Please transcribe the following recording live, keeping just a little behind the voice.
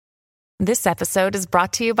This episode is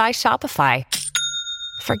brought to you by Shopify.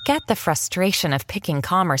 Forget the frustration of picking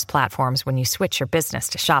commerce platforms when you switch your business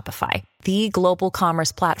to Shopify, the global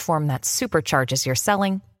commerce platform that supercharges your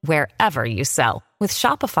selling wherever you sell. With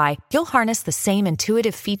Shopify, you'll harness the same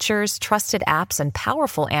intuitive features, trusted apps, and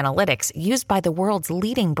powerful analytics used by the world's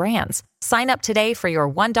leading brands. Sign up today for your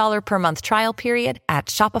 $1 per month trial period at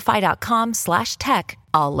shopify.com/tech,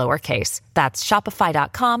 all lowercase. That's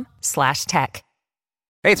shopify.com/tech.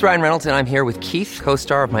 Hey, it's Ryan Reynolds, and I'm here with Keith,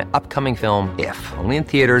 co-star of my upcoming film, If, only in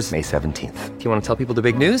theaters May 17th. Do you want to tell people the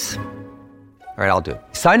big news? All right, I'll do it.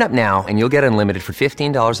 Sign up now and you'll get unlimited for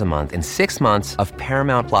 $15 a month and 6 months of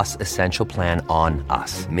Paramount Plus Essential Plan on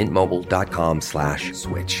us.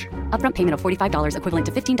 MintMobile.com/switch. Upfront payment of $45 equivalent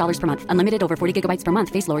to $15 per month. Unlimited over 40 gigabytes per month.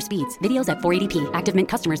 Face lower speeds. Videos at 480p. Active Mint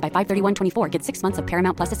customers by 531.24 get 6 months of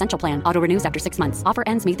Paramount Plus Essential Plan. Auto renews after 6 months. Offer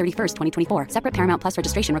ends May 31st, 2024. Separate Paramount Plus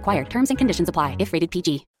registration required. Terms and conditions apply if rated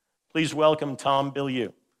PG. Please welcome Tom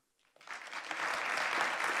Bilyeu.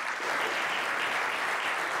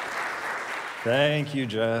 Thank you,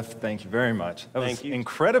 Jeff. Thank you very much. That was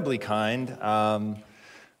incredibly kind.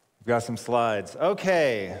 We've got some slides.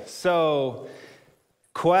 Okay, so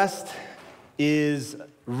Quest is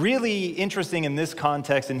really interesting in this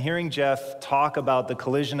context, and hearing Jeff talk about the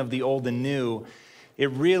collision of the old and new,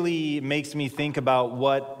 it really makes me think about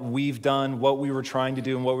what we've done, what we were trying to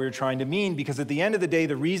do, and what we were trying to mean, because at the end of the day,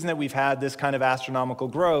 the reason that we've had this kind of astronomical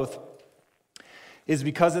growth is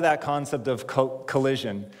because of that concept of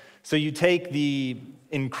collision. So you take the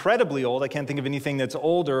incredibly old, I can't think of anything that's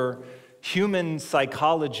older, human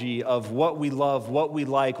psychology of what we love, what we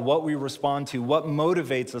like, what we respond to, what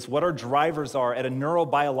motivates us, what our drivers are at a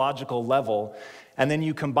neurobiological level, and then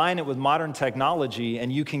you combine it with modern technology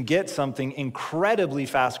and you can get something incredibly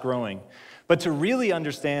fast growing. But to really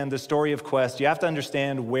understand the story of Quest, you have to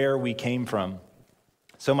understand where we came from.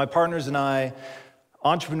 So my partners and I,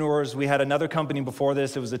 entrepreneurs, we had another company before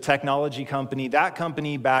this. It was a technology company. That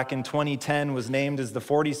company back in 2010 was named as the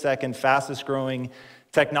 42nd fastest growing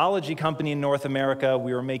technology company in North America.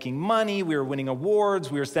 We were making money. We were winning awards.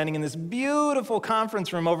 We were standing in this beautiful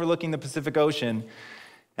conference room overlooking the Pacific Ocean.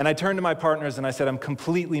 And I turned to my partners and I said, I'm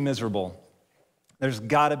completely miserable. There's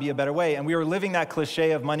got to be a better way. And we were living that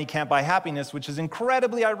cliche of money can't buy happiness, which is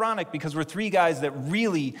incredibly ironic because we're three guys that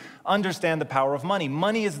really understand the power of money.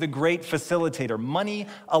 Money is the great facilitator. Money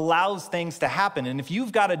allows things to happen. And if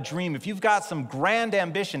you've got a dream, if you've got some grand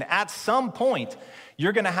ambition, at some point,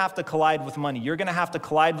 you're going to have to collide with money. You're going to have to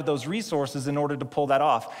collide with those resources in order to pull that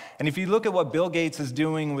off. And if you look at what Bill Gates is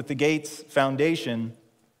doing with the Gates Foundation,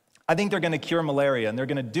 I think they're going to cure malaria, and they're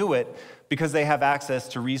going to do it because they have access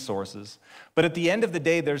to resources. But at the end of the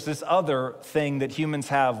day, there's this other thing that humans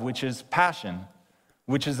have, which is passion,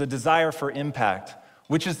 which is a desire for impact,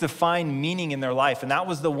 which is to find meaning in their life. And that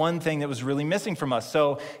was the one thing that was really missing from us.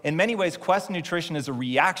 So in many ways, Quest Nutrition is a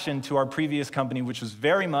reaction to our previous company, which was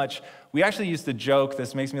very much, we actually used to joke,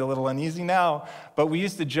 this makes me a little uneasy now, but we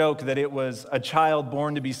used to joke that it was a child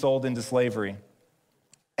born to be sold into slavery.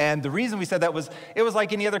 And the reason we said that was, it was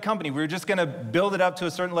like any other company. We were just going to build it up to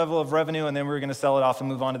a certain level of revenue, and then we were going to sell it off and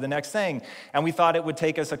move on to the next thing. And we thought it would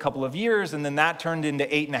take us a couple of years, and then that turned into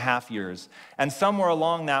 8.5 years. And somewhere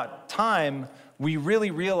along that time, we really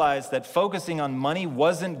realized that focusing on money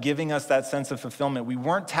wasn't giving us that sense of fulfillment. We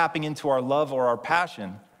weren't tapping into our love or our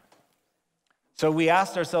passion. So we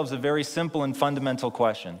asked ourselves a very simple and fundamental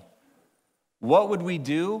question. What would we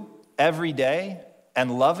do every day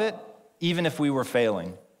and love it, even if we were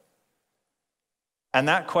failing? And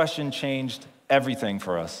that question changed everything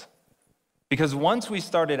for us. Because once we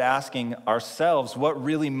started asking ourselves what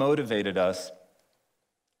really motivated us,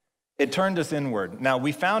 it turned us inward. Now,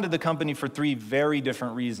 we founded the company for 3 very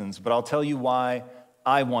different reasons, but I'll tell you why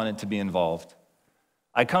I wanted to be involved.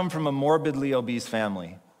 I come from a morbidly obese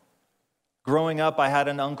family. Growing up, I had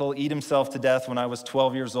an uncle eat himself to death when I was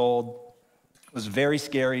 12 years old. It was very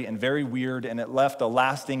scary and very weird, and it left a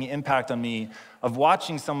lasting impact on me of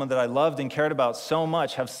watching someone that I loved and cared about so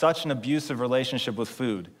much have such an abusive relationship with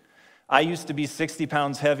food. I used to be 60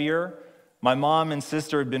 pounds heavier. My mom and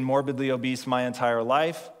sister had been morbidly obese my entire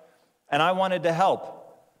life, and I wanted to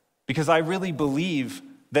help because I really believe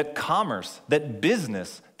that commerce, that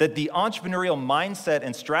business, that the entrepreneurial mindset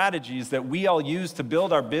and strategies that we all use to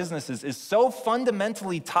build our businesses is so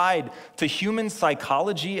fundamentally tied to human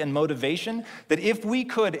psychology and motivation that if we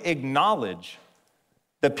could acknowledge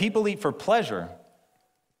that people eat for pleasure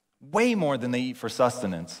way more than they eat for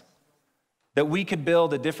sustenance, that we could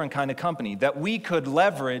build a different kind of company, that we could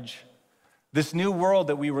leverage this new world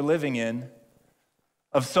that we were living in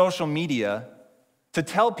of social media to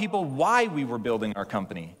tell people why we were building our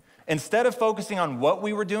company. Instead of focusing on what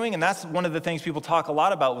we were doing, and that's one of the things people talk a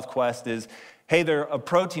lot about with Quest is, hey, they're a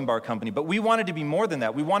protein bar company, but we wanted to be more than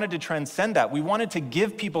that. We wanted to transcend that. We wanted to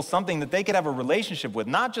give people something that they could have a relationship with,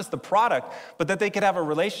 not just the product, but that they could have a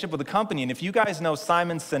relationship with the company. And if you guys know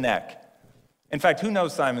Simon Sinek, in fact, who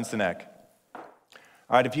knows Simon Sinek? All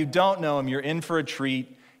right, if you don't know him, you're in for a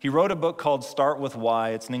treat. He wrote a book called Start With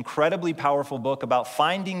Why. It's an incredibly powerful book about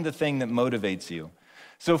finding the thing that motivates you.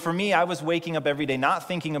 So for me, I was waking up every day not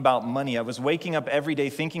thinking about money. I was waking up every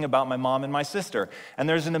day thinking about my mom and my sister. And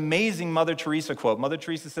there's an amazing Mother Teresa quote. Mother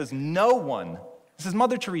Teresa says, no one, this is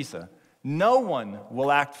Mother Teresa, no one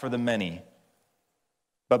will act for the many,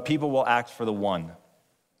 but people will act for the one.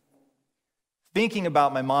 Thinking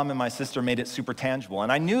about my mom and my sister made it super tangible.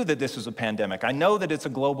 And I knew that this was a pandemic. I know that it's a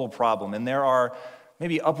global problem. And there are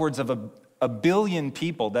maybe upwards of a billion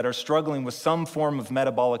people that are struggling with some form of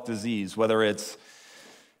metabolic disease, whether it's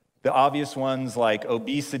the obvious ones like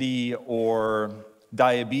obesity or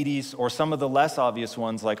diabetes, or some of the less obvious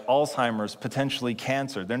ones like Alzheimer's, potentially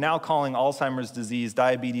cancer. They're now calling Alzheimer's disease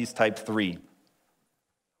diabetes type 3.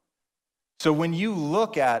 So when you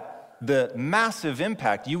look at the massive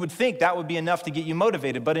impact, you would think that would be enough to get you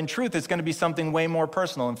motivated, but in truth, it's going to be something way more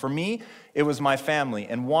personal. And for me, it was my family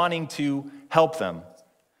and wanting to help them.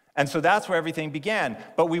 And so that's where everything began.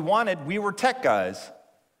 But we were tech guys.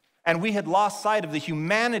 And we had lost sight of the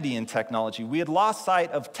humanity in technology. We had lost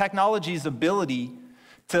sight of technology's ability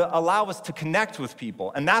to allow us to connect with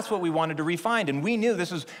people. And that's what we wanted to refine. And we knew,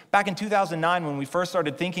 this was back in 2009 when we first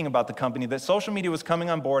started thinking about the company, that social media was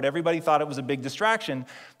coming on board. Everybody thought it was a big distraction.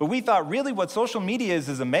 But we thought really what social media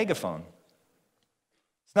is a megaphone.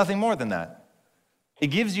 It's nothing more than that.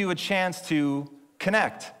 It gives you a chance to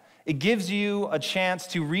connect. It gives you a chance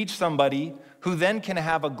to reach somebody who then can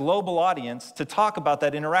have a global audience to talk about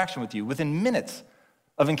that interaction with you within minutes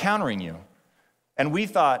of encountering you. And we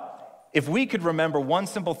thought, if we could remember one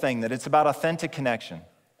simple thing, that it's about authentic connection,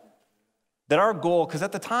 that our goal, because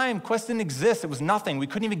at the time, Quest didn't exist, it was nothing. We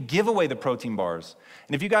couldn't even give away the protein bars.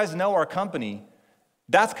 And if you guys know our company,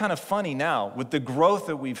 that's kind of funny now with the growth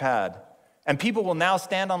that we've had. And people will now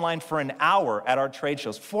stand online for an hour at our trade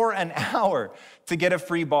shows, for an hour, to get a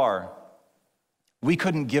free bar. We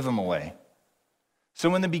couldn't give them away.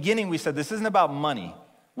 So in the beginning, we said, this isn't about money.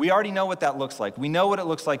 We already know what that looks like. We know what it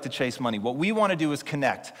looks like to chase money. What we want to do is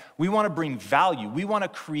connect. We want to bring value. We want to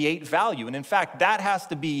create value. And in fact, that has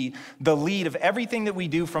to be the lead of everything that we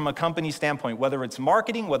do from a company standpoint, whether it's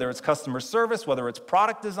marketing, whether it's customer service, whether it's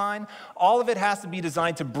product design, all of it has to be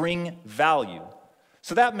designed to bring value.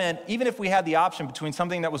 So that meant even if we had the option between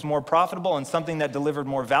something that was more profitable and something that delivered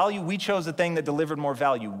more value, we chose the thing that delivered more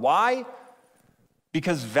value. Why?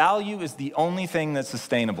 Because value is the only thing that's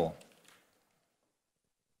sustainable.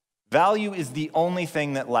 Value is the only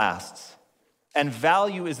thing that lasts. And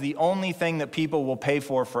value is the only thing that people will pay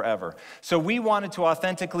for forever. So we wanted to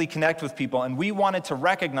authentically connect with people, and we wanted to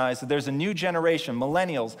recognize that there's a new generation,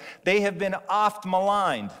 millennials. They have been oft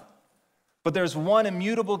maligned. But there's one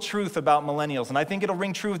immutable truth about millennials, and I think it'll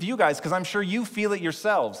ring true with you guys because I'm sure you feel it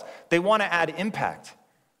yourselves. They want to add impact.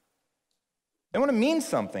 They want to mean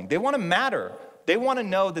something. They want to matter. They want to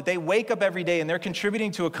know that they wake up every day and they're contributing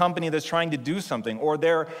to a company that's trying to do something, or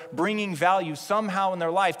they're bringing value somehow in their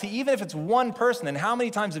life to, even if it's one person. And how many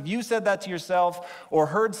times have you said that to yourself or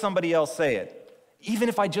heard somebody else say it? Even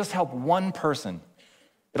if I just help one person,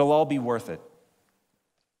 it'll all be worth it.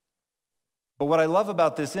 But what I love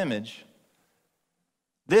about this image,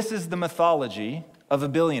 this is the mythology of a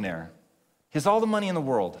billionaire. He has all the money in the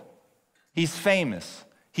world. He's famous.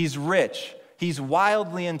 He's rich. He's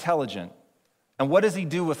wildly intelligent. And what does he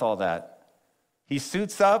do with all that? He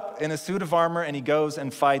suits up in a suit of armor and he goes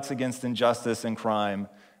and fights against injustice and crime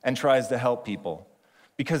and tries to help people.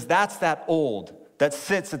 Because that's that old that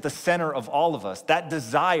sits at the center of all of us, that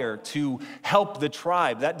desire to help the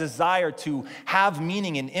tribe, that desire to have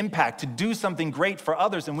meaning and impact, to do something great for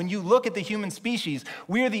others. And when you look at the human species,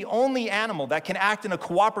 we are the only animal that can act in a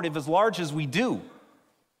cooperative as large as we do.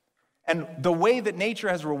 And the way that nature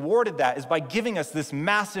has rewarded that is by giving us this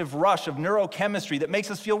massive rush of neurochemistry that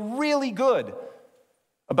makes us feel really good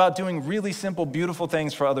about doing really simple, beautiful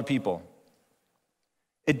things for other people.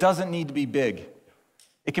 It doesn't need to be big.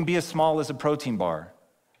 It can be as small as a protein bar.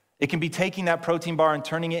 It can be taking that protein bar and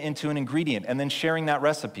turning it into an ingredient and then sharing that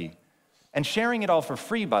recipe. And sharing it all for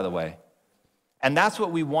free, by the way. And that's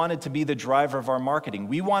what we wanted to be the driver of our marketing.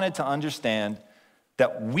 We wanted to understand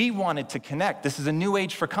that we wanted to connect. This is a new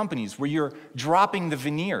age for companies where you're dropping the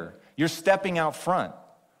veneer. You're stepping out front.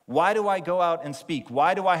 Why do I go out and speak?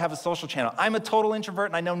 Why do I have a social channel? I'm a total introvert,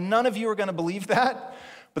 and I know none of you are going to believe that,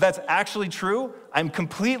 but that's actually true. I'm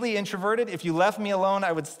completely introverted. If you left me alone,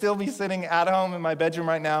 I would still be sitting at home in my bedroom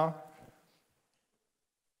right now.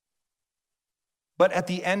 But at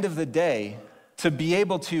the end of the day, to be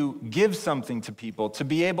able to give something to people, to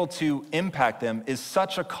be able to impact them is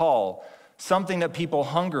such a call, something that people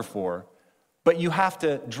hunger for. But you have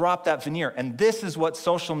to drop that veneer. And this is what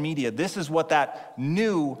social media, this is what that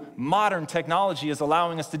new modern technology is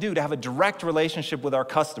allowing us to do, to have a direct relationship with our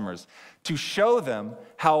customers, to show them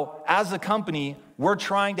how, as a company, we're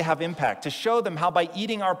trying to have impact, to show them how by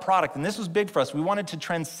eating our product, and this was big for us, we wanted to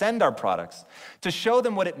transcend our products, to show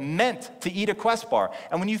them what it meant to eat a Quest bar.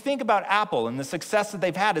 And when you think about Apple and the success that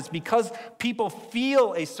they've had, it's because people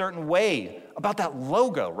feel a certain way about that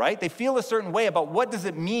logo, right? They feel a certain way about what does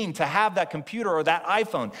it mean to have that computer or that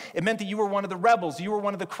iPhone. It meant that you were one of the rebels, you were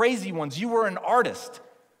one of the crazy ones, you were an artist.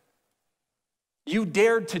 You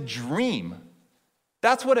dared to dream.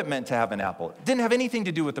 That's what it meant to have an Apple. It didn't have anything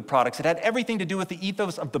to do with the products. It had everything to do with the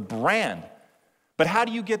ethos of the brand. But how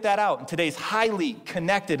do you get that out in today's highly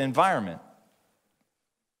connected environment?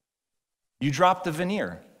 You drop the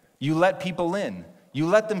veneer. You let people in. You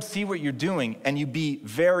let them see what you're doing, and you be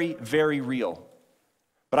very, very real.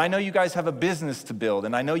 But I know you guys have a business to build,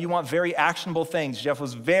 and I know you want very actionable things. Jeff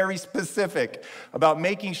was very specific about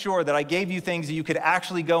making sure that I gave you things that you could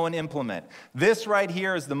actually go and implement. This right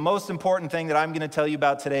here is the most important thing that I'm going to tell you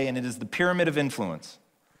about today, and it is the pyramid of influence.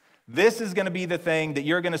 This is going to be the thing that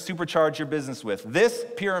you're going to supercharge your business with. This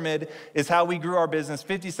pyramid is how we grew our business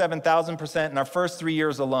 57,000% in our first 3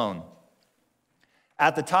 years alone.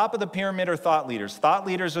 At the top of the pyramid are thought leaders. Thought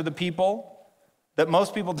leaders are the people that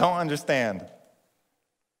most people don't understand.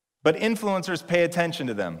 But influencers pay attention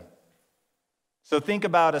to them. So think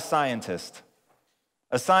about a scientist.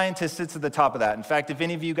 A scientist sits at the top of that. In fact, if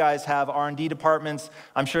any of you guys have R&D departments,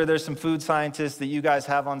 I'm sure there's some food scientists that you guys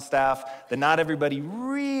have on staff that not everybody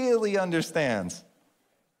really understands.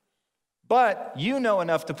 But you know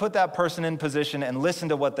enough to put that person in position and listen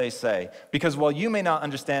to what they say. Because while you may not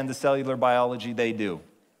understand the cellular biology, they do.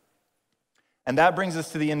 And that brings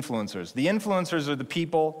us to the influencers. The influencers are the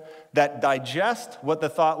people that digest what the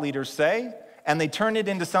thought leaders say, and they turn it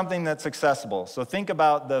into something that's accessible. So think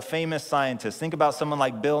about the famous scientists. Think about someone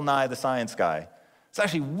like Bill Nye, the science guy. It's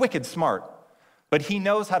actually wicked smart. But he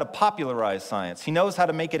knows how to popularize science. He knows how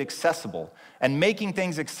to make it accessible. And making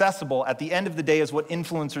things accessible at the end of the day is what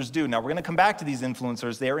influencers do. Now, we're going to come back to these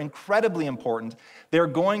influencers. They are incredibly important. They're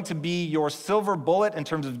going to be your silver bullet in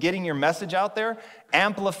terms of getting your message out there,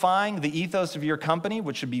 amplifying the ethos of your company,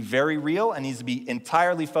 which should be very real and needs to be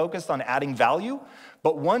entirely focused on adding value.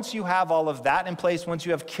 But once you have all of that in place, once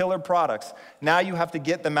you have killer products, now you have to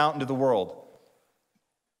get them out into the world.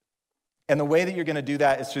 And the way that you're going to do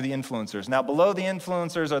that is through the influencers. Now, below the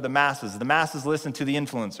influencers are the masses. The masses listen to the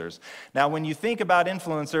influencers. Now, when you think about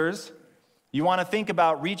influencers, you want to think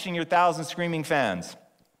about reaching your 1,000 screaming fans.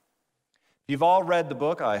 You've all read the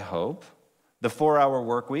book, I hope, The 4-Hour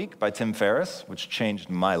Workweek by Tim Ferriss, which changed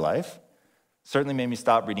my life. Certainly made me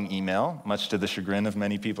stop reading email, much to the chagrin of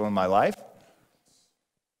many people in my life.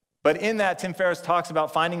 But in that, Tim Ferriss talks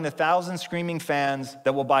about finding the 1,000 screaming fans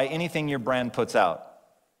that will buy anything your brand puts out.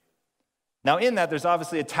 Now, in that, there's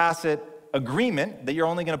obviously a tacit agreement that you're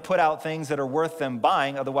only going to put out things that are worth them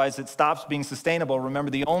buying, otherwise it stops being sustainable. Remember,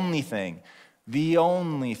 the only thing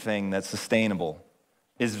that's sustainable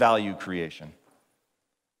is value creation.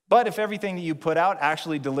 But if everything that you put out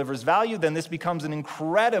actually delivers value, then this becomes an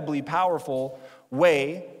incredibly powerful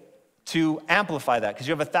way to amplify that, because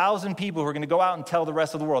you have 1,000 people who are going to go out and tell the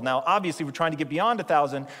rest of the world. Now, obviously, we're trying to get beyond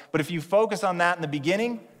 1,000, but if you focus on that in the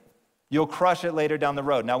beginning, you'll crush it later down the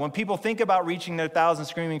road. Now, when people think about reaching their 1,000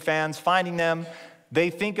 screaming fans, finding them, they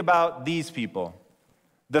think about these people,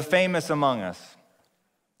 the famous among us.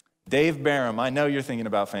 Dave Barham, I know you're thinking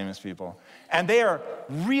about famous people. And they are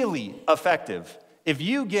really effective. If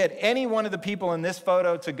you get any one of the people in this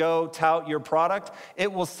photo to go tout your product,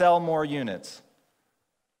 it will sell more units.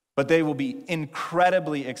 But they will be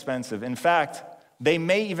incredibly expensive. In fact, they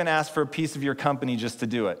may even ask for a piece of your company just to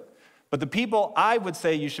do it. But the people I would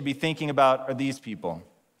say you should be thinking about are these people.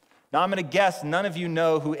 Now, I'm going to guess none of you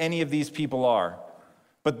know who any of these people are.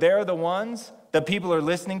 But they're the ones that people are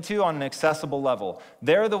listening to on an accessible level.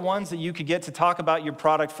 They're the ones that you could get to talk about your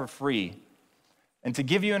product for free. And to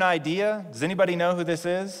give you an idea, does anybody know who this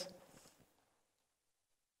is?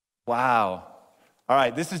 Wow. All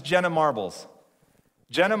right, this is Jenna Marbles.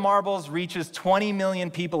 Jenna Marbles reaches 20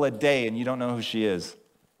 million people a day, and you don't know who she is.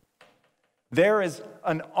 There is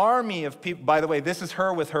an army of people. By the way, this is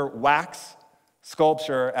her with her wax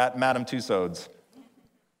sculpture at Madame Tussauds.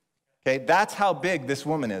 Okay, that's how big this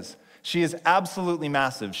woman is. She is absolutely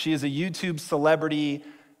massive. She is a YouTube celebrity.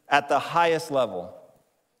 at the highest level.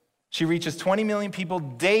 She reaches 20 million people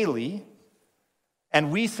daily,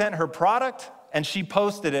 and we sent her product, and she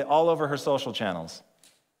posted it all over her social channels.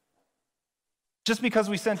 Just because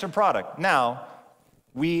we sent her product. Now,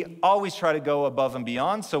 we always try to go above and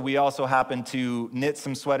beyond, so we also happen to knit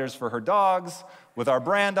some sweaters for her dogs with our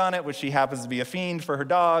brand on it, which she happens to be a fiend for her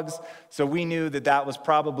dogs. So we knew that that was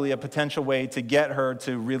probably a potential way to get her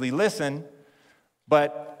to really listen.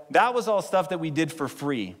 But that was all stuff that we did for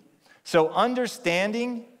free. So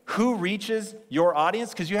understanding who reaches your audience,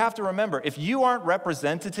 because you have to remember, if you aren't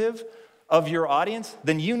representative of your audience,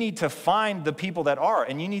 then you need to find the people that are,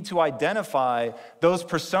 and you need to identify those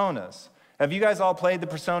personas. Have you guys all played the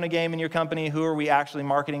persona game in your company? Who are we actually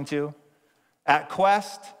marketing to? At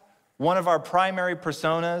Quest, one of our primary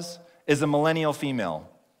personas is a millennial female.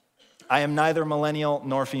 I am neither millennial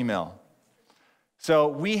nor female. So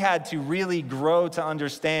we had to really grow to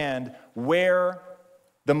understand where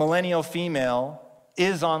the millennial female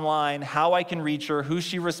is online, how I can reach her, who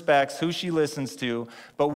she respects, who she listens to.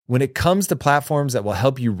 But when it comes to platforms that will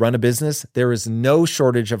help you run a business, there is no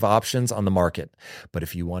shortage of options on the market. But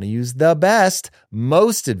if you want to use the best,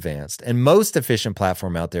 most advanced, and most efficient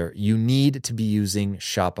platform out there, you need to be using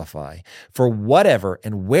Shopify. For whatever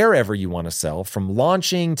and wherever you want to sell, from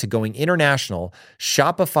launching to going international,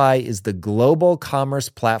 Shopify is the global commerce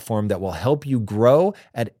platform that will help you grow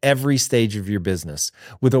at every stage of your business.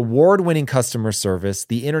 With award-winning customer service,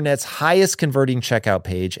 the internet's highest converting checkout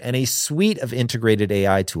page, and a suite of integrated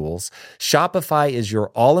AI tools, Shopify is your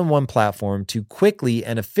all-in-one platform to quickly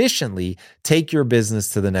and efficiently take your business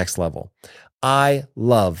to the next level. I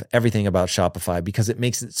love everything about Shopify because it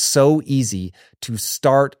makes it so easy to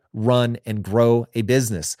start, run, and grow a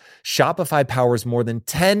business. Shopify powers more than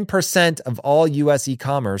 10% of all US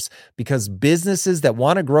e-commerce because businesses that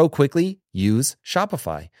want to grow quickly use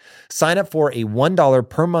Shopify. Sign up for a $1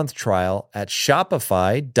 per month trial at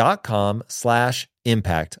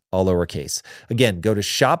shopify.com/impact, all lowercase. Again, go to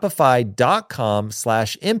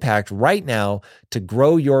shopify.com/impact right now to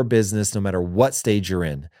grow your business no matter what stage you're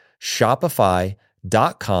in.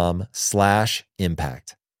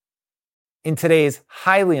 Shopify.com/impact. In today's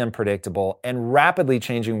highly unpredictable and rapidly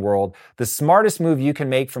changing world, the smartest move you can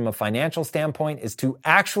make from a financial standpoint is to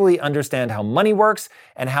actually understand how money works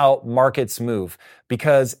and how markets move.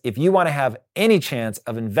 Because if you want to have any chance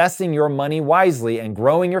of investing your money wisely and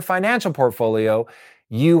growing your financial portfolio,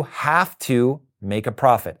 you have to make a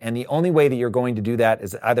profit. And the only way that you're going to do that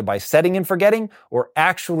is either by setting and forgetting or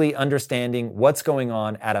actually understanding what's going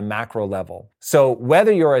on at a macro level. So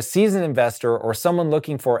whether you're a seasoned investor or someone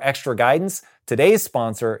looking for extra guidance, today's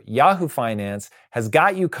sponsor, Yahoo Finance, has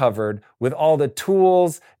got you covered with all the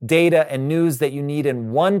tools, data, and news that you need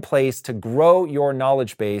in one place to grow your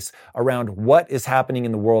knowledge base around what is happening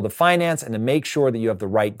in the world of finance and to make sure that you have the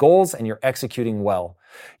right goals and you're executing well.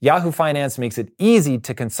 Yahoo Finance makes it easy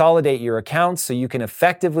to consolidate your accounts so you can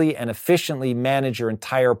effectively and efficiently manage your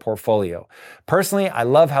entire portfolio. Personally, I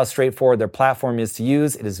love how straightforward their platform is to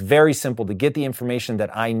use. It is very simple to get the information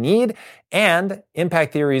that I need, and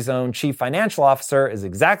Impact Theory's own chief financial officer is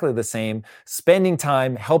exactly the same, spending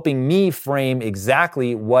time helping me frame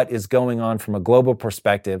exactly what is going on from a global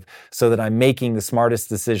perspective so that I'm making the smartest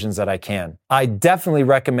decisions that I can. I definitely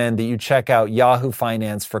recommend that you check out Yahoo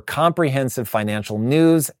Finance for comprehensive financial news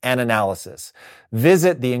and analysis.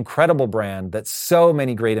 Visit the incredible brand that so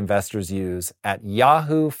many great investors use at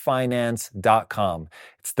yahoofinance.com.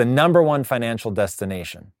 It's the #1 financial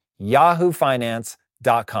destination.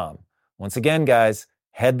 yahoofinance.com. Once again, guys,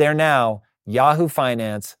 head there now,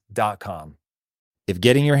 yahoofinance.com. If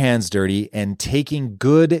getting your hands dirty and taking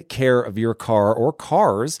good care of your car or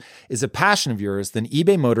cars is a passion of yours, then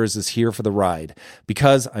eBay Motors is here for the ride.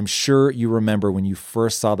 Because I'm sure you remember when you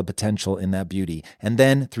first saw the potential in that beauty. And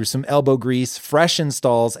then through some elbow grease, fresh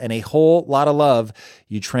installs, and a whole lot of love,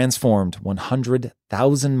 you transformed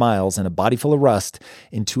 100,000 miles and a body full of rust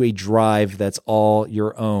into a drive that's all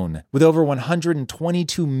your own. With over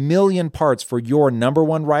 122 million parts for your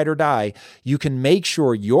 #1 ride or die, you can make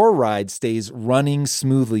sure your ride stays running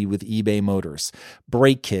smoothly with eBay Motors.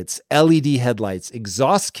 Brake kits, LED headlights,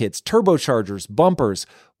 exhaust kits, turbochargers, bumpers,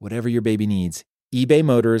 whatever your baby needs, eBay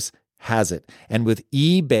Motors has it. And with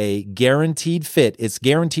eBay Guaranteed Fit, it's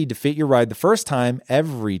guaranteed to fit your ride the first time,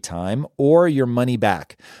 every time, or your money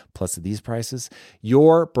back. Plus, at these prices,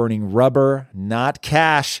 you're burning rubber, not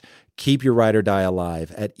cash. Keep your ride or die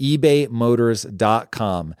alive at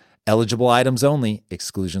ebaymotors.com. Eligible items only.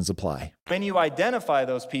 Exclusions apply. when you identify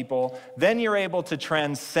those people, then you're able to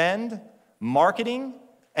transcend marketing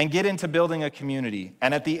and get into building a community.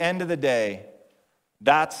 And at the end of the day,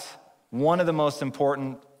 that's one of the most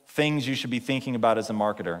important things you should be thinking about as a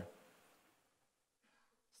marketer.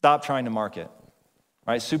 Stop trying to market,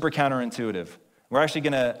 right? Super counterintuitive. We're actually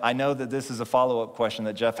gonna, I know that this is a follow-up question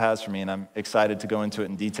that Jeff has for me, and I'm excited to go into it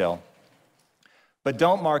in detail. But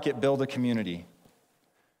don't market, build a community.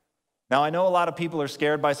 Now, I know a lot of people are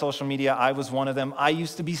scared by social media. I was one of them. I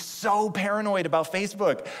used to be so paranoid about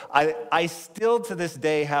Facebook. I still, to this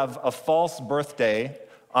day, have a false birthday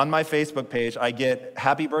on my Facebook page. I get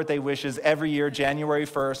happy birthday wishes every year, January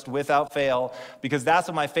 1st, without fail, because that's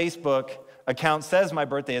what my Facebook account says my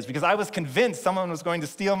birthday is, because I was convinced someone was going to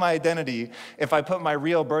steal my identity if I put my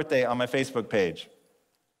real birthday on my Facebook page.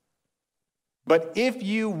 But if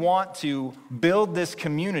you want to build this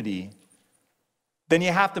community, then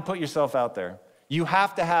you have to put yourself out there. You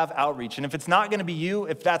have to have outreach. And if it's not going to be you,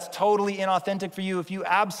 if that's totally inauthentic for you, if you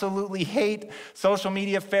absolutely hate social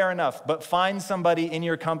media, fair enough. But find somebody in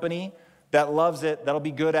your company that loves it, that'll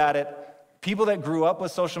be good at it. People that grew up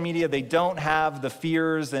with social media, they don't have the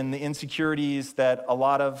fears and the insecurities that a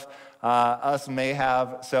lot of us may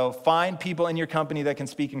have. So find people in your company that can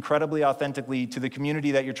speak incredibly authentically to the community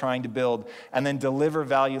that you're trying to build, and then deliver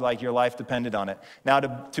value like your life depended on it. Now,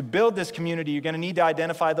 to build this community, you're going to need to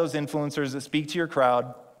identify those influencers that speak to your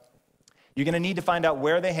crowd. You're going to need to find out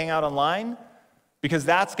where they hang out online, because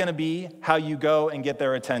that's going to be how you go and get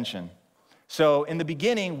their attention. So in the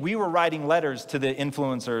beginning, we were writing letters to the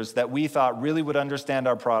influencers that we thought really would understand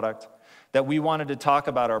our product, that we wanted to talk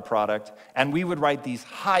about our product, and we would write these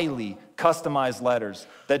highly customized letters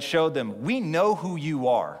that showed them, we know who you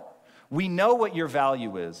are. We know what your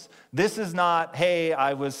value is. This is not, hey,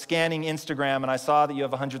 I was scanning Instagram and I saw that you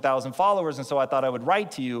have 100,000 followers, and so I thought I would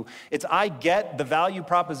write to you. It's, I get the value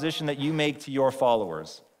proposition that you make to your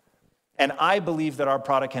followers. And I believe that our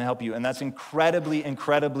product can help you, and that's incredibly,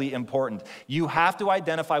 incredibly important. You have to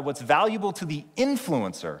identify what's valuable to the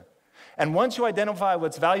influencer. And once you identify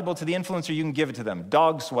what's valuable to the influencer, you can give it to them.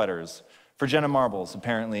 Dog sweaters for Jenna Marbles,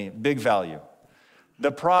 apparently, big value.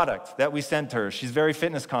 The product that we sent her, she's very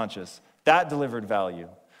fitness conscious, that delivered value.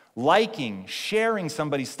 Liking, sharing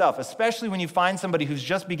somebody's stuff, especially when you find somebody who's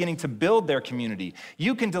just beginning to build their community.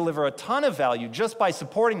 You can deliver a ton of value just by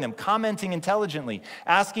supporting them, commenting intelligently,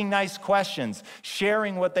 asking nice questions,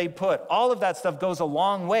 sharing what they put. All of that stuff goes a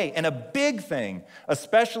long way. And a big thing,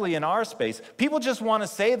 especially in our space, people just want to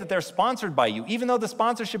say that they're sponsored by you, even though the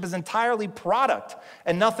sponsorship is entirely product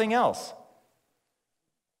and nothing else.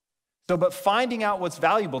 So, but finding out what's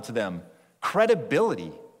valuable to them,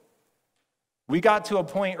 credibility. We got to a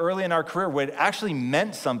point early in our career where it actually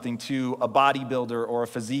meant something to a bodybuilder or a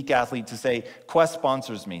physique athlete to say, Quest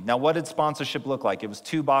sponsors me. Now, what did sponsorship look like? It was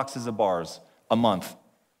 2 boxes of bars a month,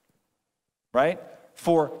 right?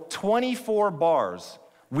 For 24 bars,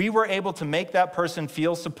 we were able to make that person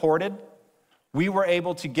feel supported. We were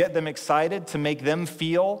able to get them excited, to make them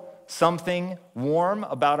feel something warm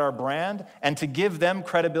about our brand, and to give them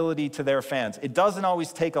credibility to their fans. It doesn't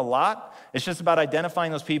always take a lot. It's just about identifying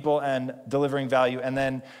those people and delivering value. And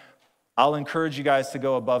then I'll encourage you guys to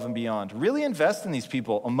go above and beyond. Really invest in these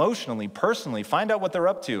people emotionally, personally. Find out what they're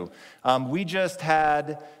up to. We just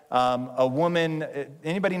had a woman,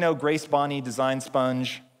 anybody know Grace Bonney, Design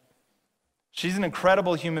Sponge? She's an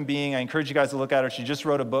incredible human being. I encourage you guys to look at her. She just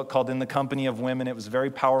wrote a book called In the Company of Women. It was a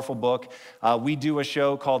very powerful book. We do a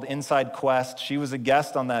show called Inside Quest. She was a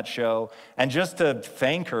guest on that show. And just to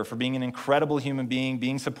thank her for being an incredible human being,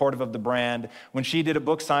 being supportive of the brand, when she did a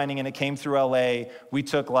book signing and it came through LA, we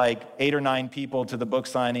took like 8 or 9 people to the book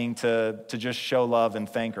signing to just show love and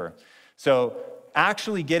thank her. So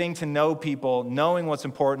actually getting to know people, knowing what's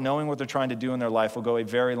important, knowing what they're trying to do in their life will go a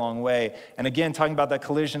very long way. And again, talking about that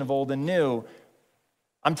collision of old and new,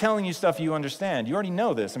 I'm telling you stuff you understand. You already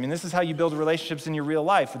know this. I mean, this is how you build relationships in your real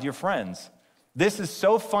life with your friends. This is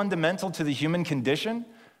so fundamental to the human condition.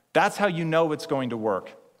 That's how you know it's going to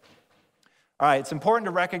work. All right, it's important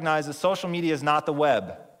to recognize that social media is not the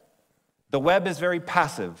web. The web is very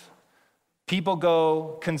passive. People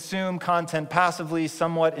go consume content passively,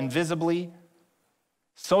 somewhat invisibly.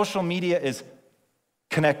 Social media is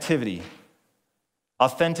connectivity,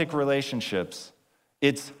 authentic relationships.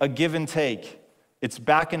 It's a give and take. It's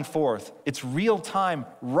back and forth. It's real-time,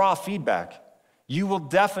 raw feedback. You will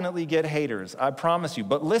definitely get haters, I promise you.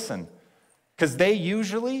 But listen, because they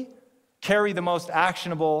usually carry the most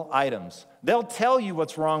actionable items. They'll tell you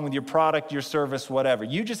what's wrong with your product, your service, whatever.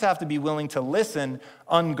 You just have to be willing to listen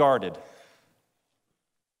unguarded.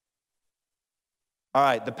 All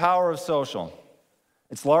right, the power of social.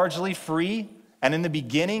 It's largely free, and in the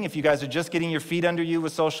beginning, if you guys are just getting your feet under you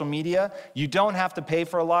with social media, you don't have to pay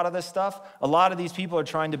for a lot of this stuff. A lot of these people are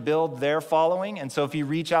trying to build their following, and so if you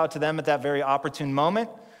reach out to them at that very opportune moment,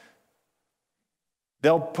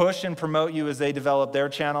 They'll push and promote you as they develop their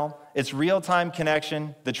channel. It's real-time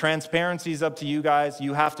connection. The transparency is up to you guys.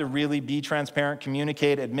 You have to really be transparent,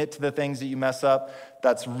 communicate, admit to the things that you mess up.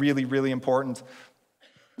 That's really, really important.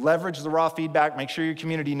 Leverage the raw feedback. Make sure your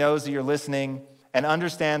community knows that you're listening, and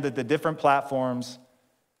understand that the different platforms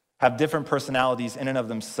have different personalities in and of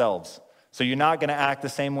themselves. So you're not going to act the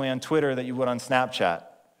same way on Twitter that you would on Snapchat,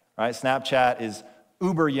 right? Snapchat is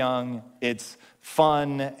uber young. It's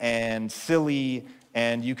fun and silly,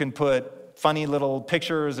 and you can put funny little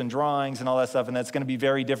pictures and drawings and all that stuff, and that's going to be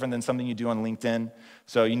very different than something you do on LinkedIn.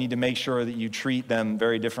 So you need to make sure that you treat them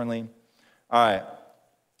very differently. All right,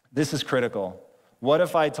 this is critical. What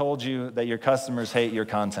if I told you that your customers hate your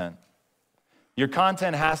content? Your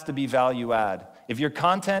content has to be value add. If your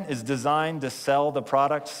content is designed to sell the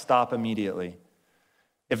product, stop immediately.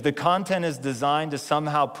 If the content is designed to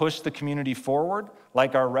somehow push the community forward,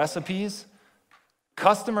 like our recipes,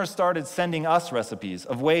 customers started sending us recipes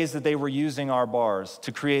of ways that they were using our bars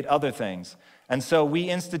to create other things. And so we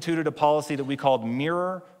instituted a policy that we called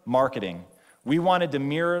mirror marketing. We wanted to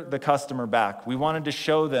mirror the customer back. We wanted to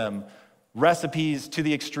show them recipes to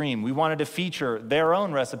the extreme. We wanted to feature their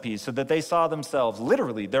own recipes so that they saw themselves,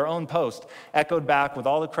 literally their own post, echoed back with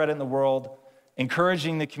all the credit in the world,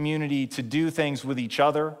 encouraging the community to do things with each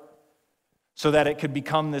other so that it could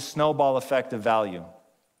become this snowball effect of value.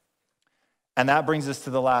 And that brings us to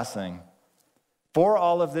the last thing. For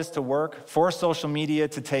all of this to work, for social media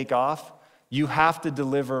to take off, you have to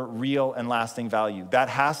deliver real and lasting value. That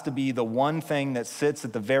has to be the one thing that sits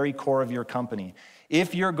at the very core of your company.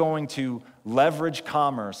 If you're going to leverage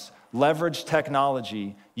commerce, leverage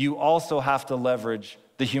technology, you also have to leverage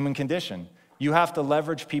the human condition. You have to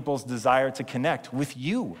leverage people's desire to connect with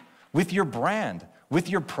you, with your brand, with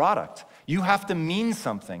your product. You have to mean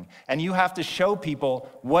something, and you have to show people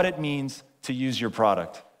what it means to use your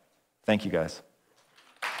product. Thank you, guys.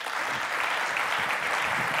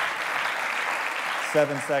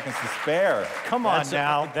 7 seconds to spare. Come on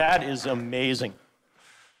now, that is amazing.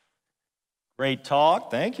 Great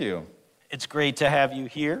talk. Thank you. It's great to have you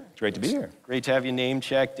here. It's great to be here. Great to have you name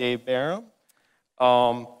check Dave Barham.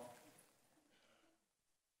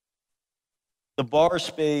 The bar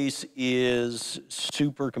space is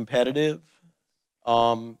super competitive,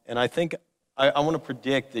 and I think I want to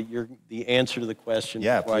predict that you're the answer to the question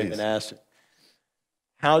before I even ask it.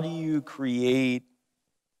 How do you create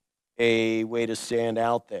a way to stand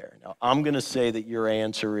out there? Now, I'm going to say that your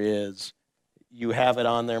answer is you have it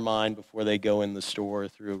on their mind before they go in the store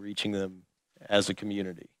through reaching them as a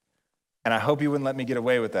community. And I hope you wouldn't let me get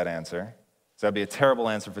away with that answer. So that'd be a terrible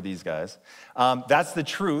answer for these guys. That's the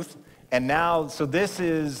truth. And now, so this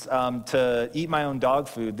is to eat my own dog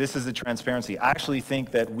food. This is the transparency. I actually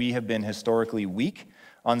think that we have been historically weak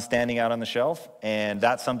on standing out on the shelf, and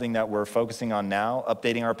that's something that we're focusing on now,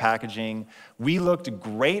 updating our packaging. We looked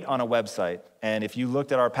great on a website, and if you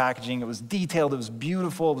looked at our packaging, it was detailed, it was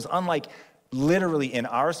beautiful, it was unlike literally in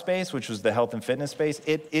our space, which was the health and fitness space,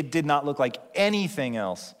 it did not look like anything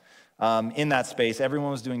else in that space.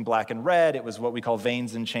 Everyone was doing black and red. It was what we call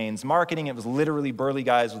veins and chains marketing. It was literally burly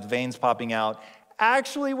guys with veins popping out,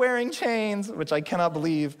 actually wearing chains, which I cannot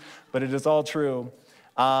believe, but it is all true.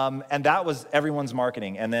 And that was everyone's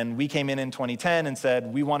marketing. And then we came in 2010 and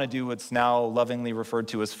said, we want to do what's now lovingly referred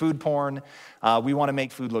to as food porn. We want to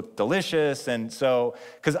make food look delicious. And so,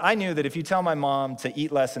 because I knew that if you tell my mom to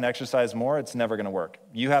eat less and exercise more, it's never going to work.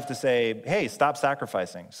 You have to say, hey, stop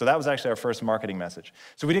sacrificing. So that was actually our first marketing message.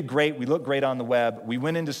 So we did great. We looked great on the web. We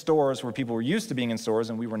went into stores where people were used to being in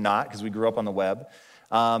stores, and we were not because we grew up on the web.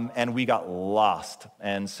 And we got lost.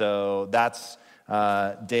 And so that's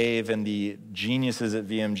Dave and the geniuses at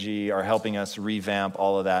VMG are helping us revamp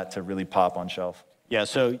all of that to really pop on shelf. Yeah,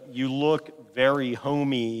 so you look very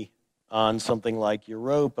homey on something like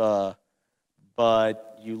Europa,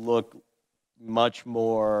 but you look much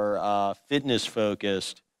more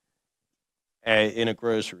fitness-focused in a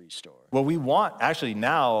grocery store. Well, we want, actually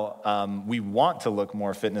now, we want to look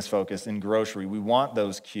more fitness-focused in grocery. We want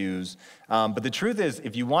those cues. But the truth is,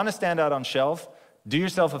 if you want to stand out on shelf, do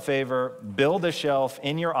yourself a favor, build a shelf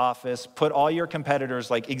in your office, put all your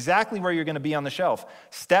competitors like exactly where you're going to be on the shelf.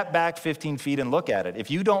 Step back 15 feet and look at it.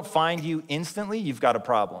 If you don't find you instantly, you've got a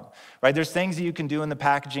problem, right? There's things that you can do in the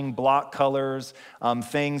packaging, block colors,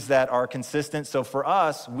 things that are consistent. So for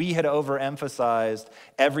us, we had overemphasized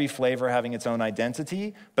every flavor having its own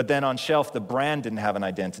identity, but then on shelf, the brand didn't have an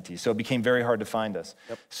identity. So it became very hard to find us.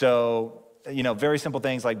 Yep. So, you know, very simple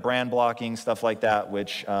things like brand blocking, stuff like that,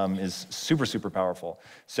 which is super, super powerful.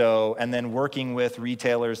 So, and then working with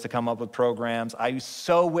retailers to come up with programs. I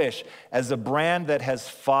so wish, as a brand that has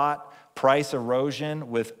fought price erosion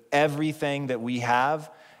with everything that we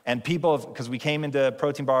have. And people, because we came into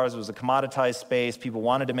protein bars, it was a commoditized space. People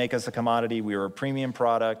wanted to make us a commodity. We were a premium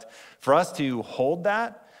product. For us to hold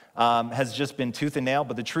that has just been tooth and nail.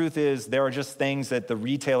 But the truth is, there are just things that the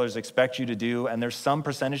retailers expect you to do. And there's some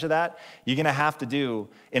percentage of that you're going to have to do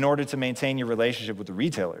in order to maintain your relationship with the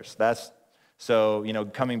retailers. So,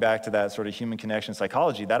 coming back to that sort of human connection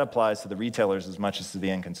psychology, that applies to the retailers as much as to the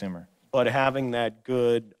end consumer. But having that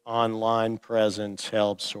good online presence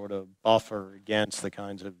helps sort of buffer against the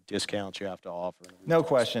kinds of discounts you have to offer. No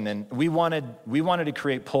question. And we wanted to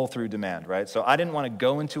create pull-through demand, right? So I didn't want to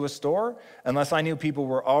go into a store unless I knew people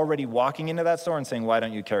were already walking into that store and saying, why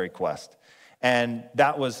don't you carry Quest? And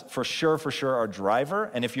that was for sure our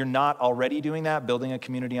driver. And if you're not already doing that, building a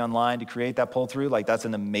community online to create that pull-through, like that's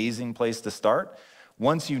an amazing place to start.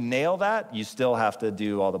 Once you nail that, you still have to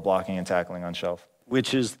do all the blocking and tackling on shelf.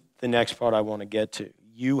 Which is the next part I want to get to.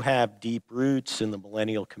 You have deep roots in the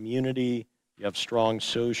millennial community. You have strong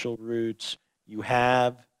social roots. You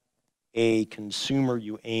have a consumer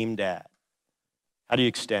you aimed at. How do you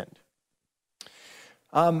extend?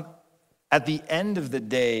 At the end of the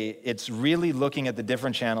day, it's really looking at the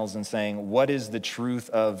different channels and saying, what is the truth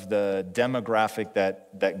of the demographic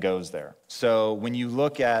that goes there? So when you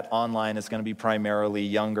look at online, it's going to be primarily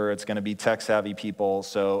younger, it's going to be tech-savvy people,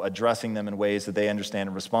 so addressing them in ways that they understand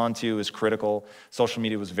and respond to is critical. Social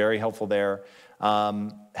media was very helpful there.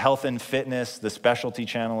 Health and fitness, the specialty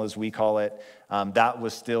channel as we call it, that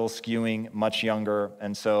was still skewing much younger,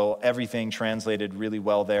 and so everything translated really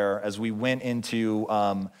well there. As we went into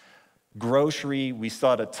grocery, we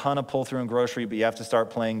saw a ton of pull-through in grocery, but you have to start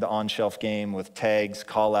playing the on-shelf game with tags,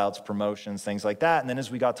 call-outs, promotions, things like that. And then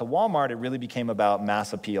as we got to Walmart, it really became about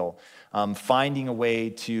mass appeal, finding a way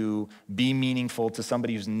to be meaningful to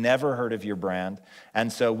somebody who's never heard of your brand.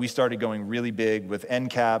 And so we started going really big with end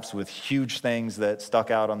caps, with huge things that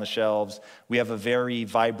stuck out on the shelves. We have a very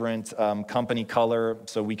vibrant company color,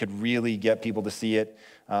 so we could really get people to see it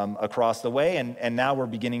across the way. And now we're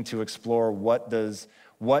beginning to explore what does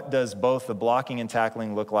both the blocking and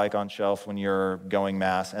tackling look like on shelf when you're going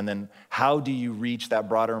mass, and then how do you reach that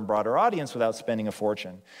broader and broader audience without spending a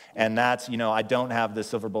fortune? And that's, I don't have the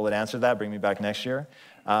silver bullet answer to that, bring me back next year,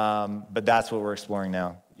 but that's what we're exploring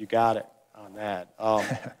now. You got it on that.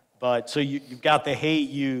 But so you've got the hey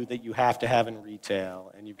you that you have to have in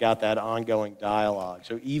retail, and you've got that ongoing dialogue.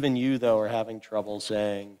 So even you, though, are having trouble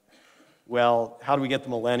saying, well, how do we get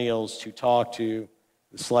the millennials to talk to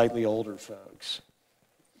the slightly older folks,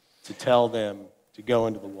 to tell them to go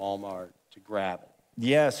into the Walmart to grab it?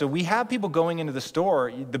 Yeah, so we have people going into the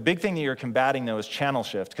store. The big thing that you're combating, though, is channel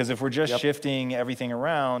shift, because if we're just shifting everything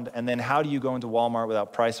around, and then how do you go into Walmart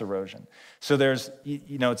without price erosion? So there's,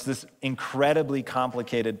 it's this incredibly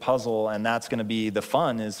complicated puzzle, and that's going to be the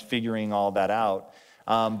fun, is figuring all that out.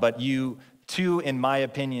 But in my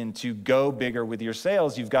opinion, to go bigger with your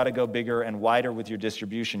sales, you've got to go bigger and wider with your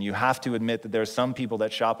distribution. You have to admit that there's some people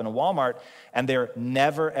that shop in a Walmart and they're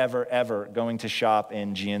never, ever, ever going to shop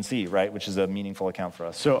in GNC, right? Which is a meaningful account for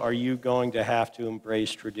us. So are you going to have to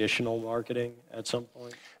embrace traditional marketing at some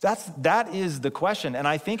point? That is the question. And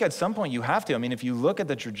I think at some point you have to. I mean, if you look at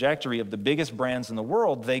the trajectory of the biggest brands in the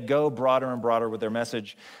world, they go broader and broader with their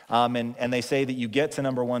message. And they say that you get to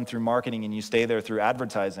number one through marketing and you stay there through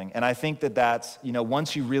advertising. And I think that's,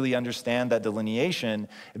 once you really understand that delineation,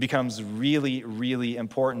 it becomes really, really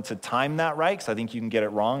important to time that right, because I think you can get it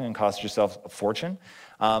wrong and cost yourself a fortune.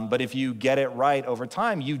 But if you get it right over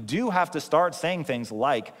time, you do have to start saying things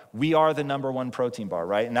like, we are the number one protein bar,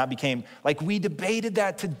 right? And that became, we debated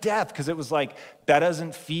that to death, because it was like, that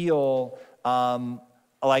doesn't feel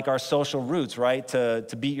like our social roots, right?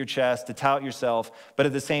 To beat your chest, to tout yourself. But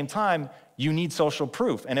at the same time, you need social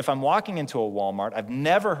proof. And if I'm walking into a Walmart, I've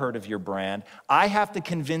never heard of your brand, I have to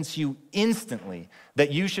convince you instantly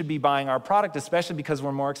that you should be buying our product, especially because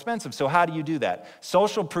we're more expensive. So how do you do that?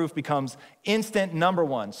 Social proof becomes instant number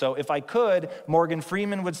one. So if I could, Morgan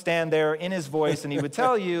Freeman would stand there in his voice and he would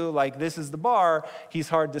tell you, this is the bar. He's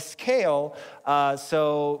hard to scale.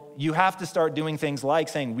 So you have to start doing things like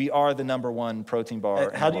saying, we are the number one protein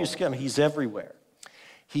bar. How do you scale him? He's everywhere.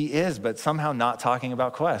 He is, but somehow not talking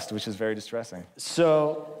about Quest, which is very distressing.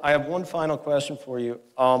 So I have one final question for you,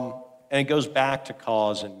 and it goes back to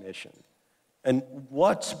cause and mission. And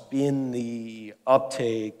what's been the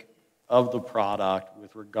uptake of the product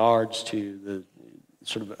with regards to the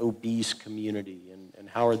sort of obese community, and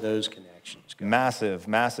how are those connected? connections go?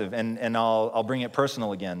 Massive. And I'll bring it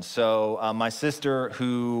personal again. So my sister,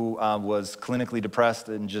 who was clinically depressed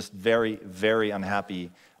and just very, very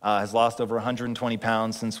unhappy, has lost over 120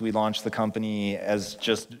 pounds since we launched the company.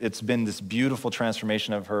 It's been this beautiful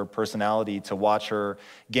transformation of her personality to watch her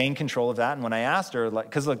gain control of that. And when I asked her,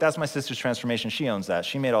 because look, that's my sister's transformation. She owns that.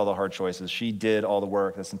 She made all the hard choices. She did all the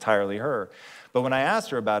work. That's entirely her. But when I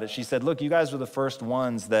asked her about it, she said, look, you guys were the first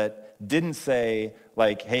ones that didn't say,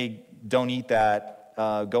 like, hey, don't eat that,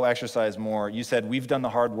 go exercise more. You said, we've done the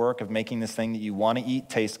hard work of making this thing that you want to eat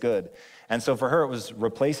taste good. And so for her, it was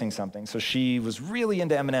replacing something. So she was really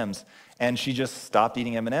into M&Ms, and she just stopped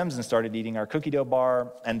eating M&Ms and started eating our cookie dough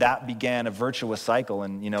bar, and that began a virtuous cycle.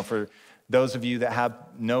 And, for those of you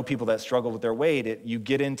that know people that struggle with their weight, you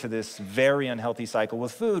get into this very unhealthy cycle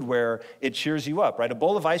with food where it cheers you up, right? A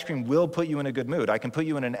bowl of ice cream will put you in a good mood. I can put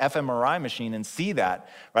you in an fMRI machine and see that,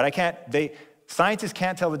 right? Scientists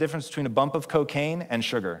can't tell the difference between a bump of cocaine and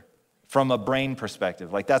sugar from a brain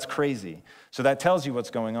perspective. Like, that's crazy. So that tells you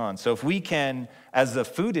what's going on. So if we can, as the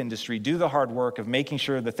food industry, do the hard work of making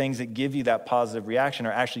sure the things that give you that positive reaction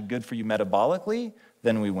are actually good for you metabolically,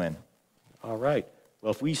 then we win. All right.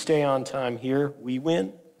 Well, if we stay on time here, we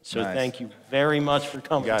win. So Thank you very much for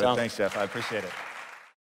coming, Tom. Thanks, Jeff. I appreciate it.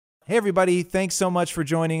 Hey everybody, thanks so much for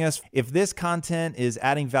joining us. If this content is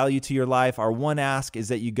adding value to your life, our one ask is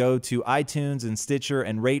that you go to iTunes and Stitcher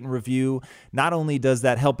and rate and review. Not only does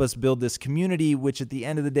that help us build this community, which at the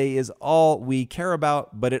end of the day is all we care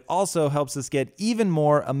about, but it also helps us get even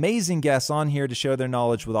more amazing guests on here to share their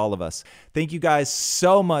knowledge with all of us. Thank you guys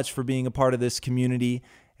so much for being a part of this community.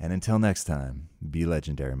 And until next time, be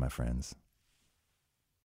legendary, my friends.